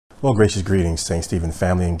Well, gracious greetings, St. Stephen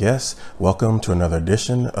family and guests. Welcome to another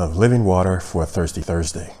edition of Living Water for a Thirsty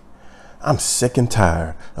Thursday. I'm sick and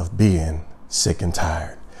tired of being sick and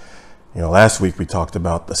tired. You know, last week we talked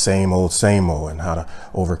about the same old and how to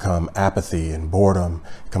overcome apathy and boredom,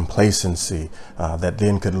 complacency that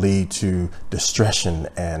then could lead to distraction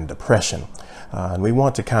and depression. And we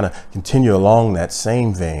want to kind of continue along that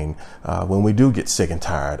same vein when we do get sick and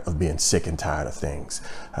tired of being sick and tired of things.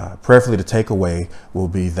 Prayerfully, the takeaway will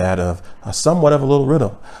be that of somewhat of a little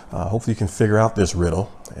riddle. Hopefully you can figure out this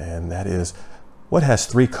riddle, and that is, what has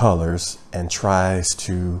three colors and tries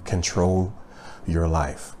to control your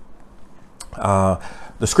life?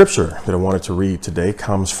 The scripture that I wanted to read today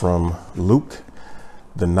comes from Luke,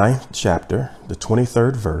 the 9th chapter, the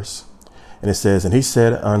 23rd verse. And it says, "And he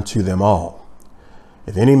said unto them all,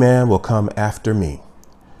 if any man will come after me,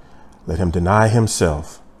 let him deny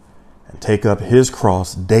himself and take up his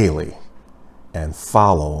cross daily and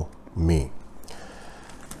follow me."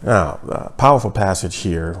 Now, a powerful passage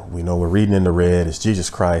here. We know we're reading in the red is Jesus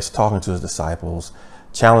Christ talking to his disciples,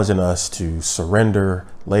 challenging us to surrender,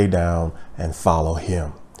 lay down, and follow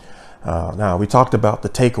him. Now, we talked about the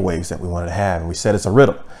takeaways that we wanted to have, and we said it's a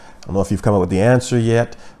riddle. I don't know if you've come up with the answer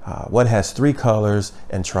yet. What has three colors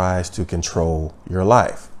and tries to control your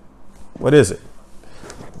life? What is it?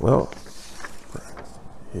 Well,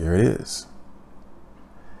 here it is.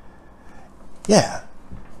 Yeah,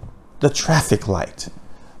 the traffic light.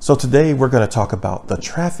 So today we're going to talk about the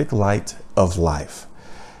traffic light of life.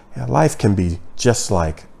 Yeah, life can be just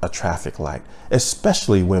like a traffic light,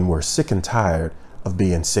 especially when we're sick and tired of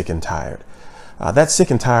being sick and tired. That sick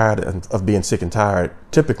and tired of being sick and tired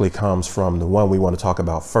typically comes from the one we want to talk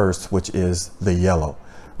about first, which is the yellow.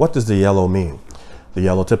 What does the yellow mean? The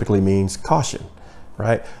yellow typically means caution,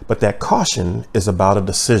 right? But that caution is about a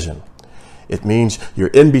decision. It means you're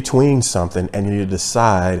in between something and you need to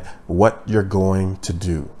decide what you're going to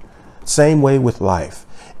do. Same way with life.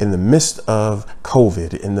 In the midst of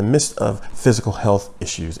COVID, in the midst of physical health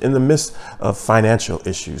issues, in the midst of financial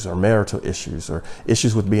issues or marital issues or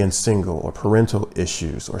issues with being single or parental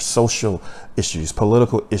issues or social issues,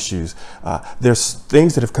 political issues, there's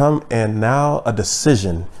things that have come and now a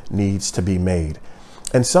decision needs to be made.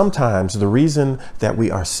 And sometimes the reason that we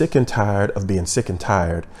are sick and tired of being sick and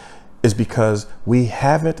tired is because we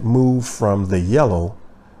haven't moved from the yellow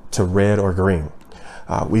to red or green.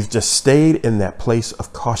 We've just stayed in that place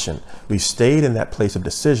of caution. We've stayed in that place of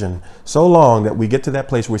decision so long that we get to that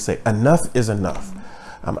place where we say, enough is enough.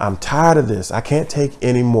 I'm tired of this. I can't take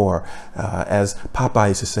any more. As Popeye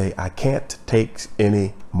used to say, I can't take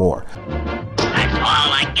any more. That's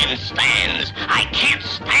all I can stand. I can't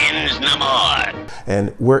stand no more.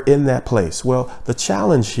 And we're in that place. Well, the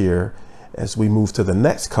challenge here, as we move to the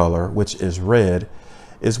next color, which is red,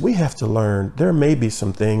 is we have to learn there may be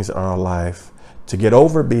some things in our life to get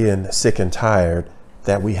over being sick and tired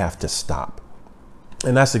that we have to stop.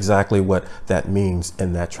 And that's exactly what that means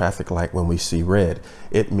in that traffic light when we see red.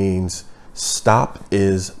 It means stop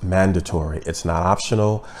is mandatory. It's not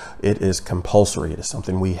optional. It is compulsory. It is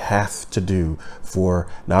something we have to do for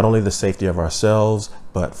not only the safety of ourselves,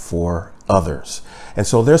 but for others. And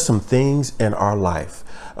so there's some things in our life.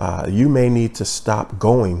 You may need to stop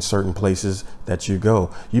going certain places that you go.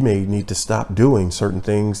 You may need to stop doing certain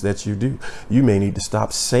things that you do. You may need to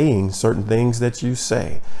stop saying certain things that you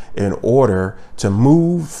say in order to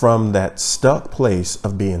move from that stuck place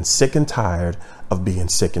of being sick and tired of being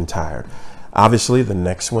sick and tired. Obviously, the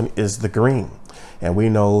next one is the green. And we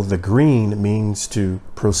know the green means to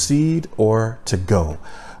proceed or to go.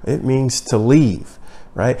 It means to leave,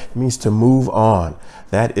 right? It means to move on.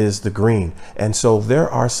 That is the green. And so there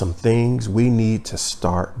are some things we need to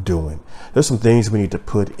start doing. There's some things we need to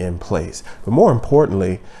put in place. But more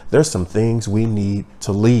importantly, there's some things we need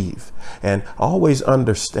to leave. And always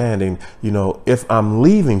understanding, you know, if I'm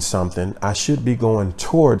leaving something, I should be going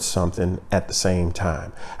towards something at the same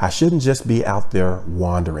time. I shouldn't just be out there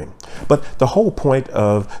wandering. But the whole point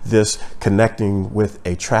of this connecting with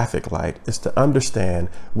a traffic light is to understand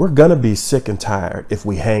we're going to be sick and tired if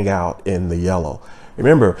we hang out in the yellow.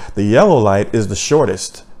 Remember, the yellow light is the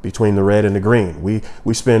shortest between the red and the green.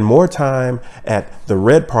 We spend more time at the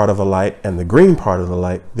red part of the light and the green part of the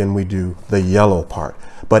light than we do the yellow part.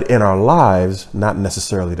 But in our lives, not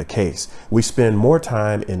necessarily the case. We spend more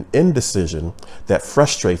time in indecision that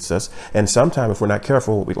frustrates us. And sometimes, if we're not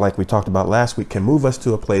careful, like we talked about last week, can move us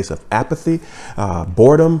to a place of apathy,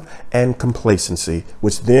 boredom, and complacency,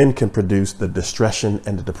 which then can produce the distraction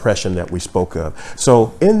and the depression that we spoke of.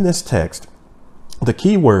 So in this text, the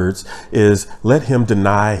key words is let him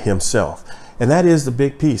deny himself. And that is the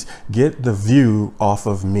big piece. Get the view off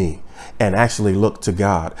of me. and actually look to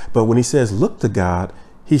God. But when he says look to God,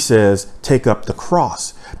 he says take up the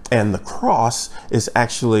cross. And the cross is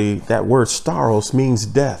actually, that word staros means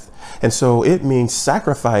death. And so it means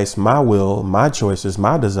sacrifice my will, my choices,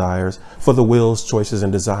 my desires for the wills, choices,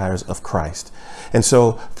 and desires of Christ. And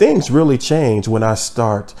so things really change when I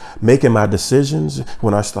start making my decisions,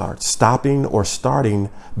 when I start stopping or starting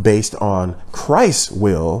based on Christ's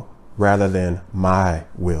will rather than my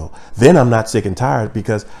will. Then I'm not sick and tired,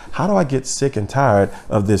 because how do I get sick and tired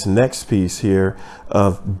of this next piece here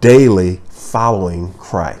of daily following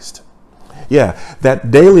Christ? Yeah,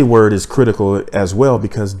 that daily word is critical as well,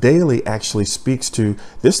 because daily actually speaks to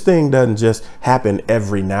this thing doesn't just happen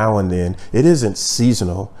every now and then. It isn't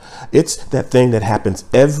seasonal. It's that thing that happens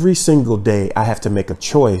every single day. I have to make a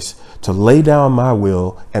choice to lay down my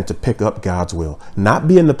will and to pick up God's will, not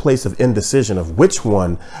be in the place of indecision of which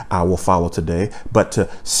one I will follow today, but to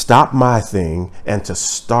stop my thing and to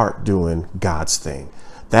start doing God's thing.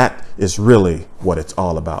 That is really what it's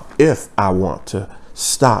all about. If I want to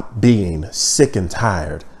stop being sick and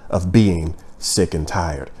tired of being sick and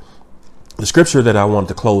tired. The scripture that I want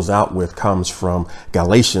to close out with comes from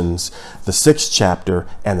Galatians, the 6th chapter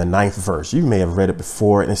and the 9th verse. You may have read it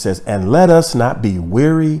before, and it says, "And let us not be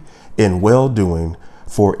weary in well doing,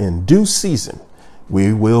 for in due season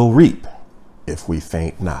we will reap if we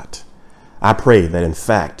faint not." I pray that in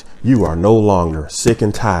fact you are no longer sick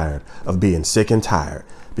and tired of being sick and tired,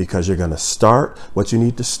 because you're going to start what you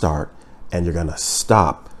need to start, and you're going to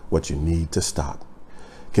stop what you need to stop.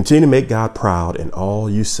 Continue to make God proud in all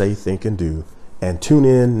you say, think, and do. And tune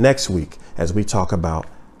in next week as we talk about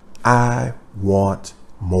I want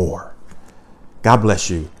more. God bless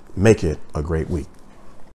you. Make it a great week.